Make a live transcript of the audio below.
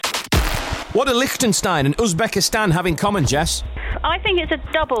What do Liechtenstein and Uzbekistan have in common, Jess? I think it's a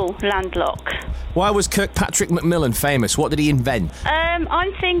double landlock. Why was Kirkpatrick Macmillan famous? What did he invent?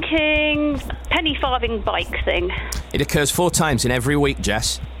 I'm thinking penny farthing bike thing. It occurs 4 times in every week,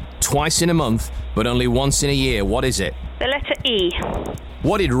 Jess. Twice in a month, but only once in a year. What is it? The letter E.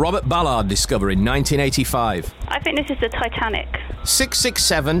 What did Robert Ballard discover in 1985? I think this is the Titanic.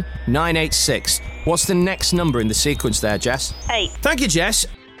 667-986. What's the next number in the sequence there, Jess? 8. Thank you, Jess.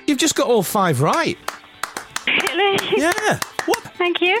 You've just got all 5 right. Really? Yeah. What? Thank you.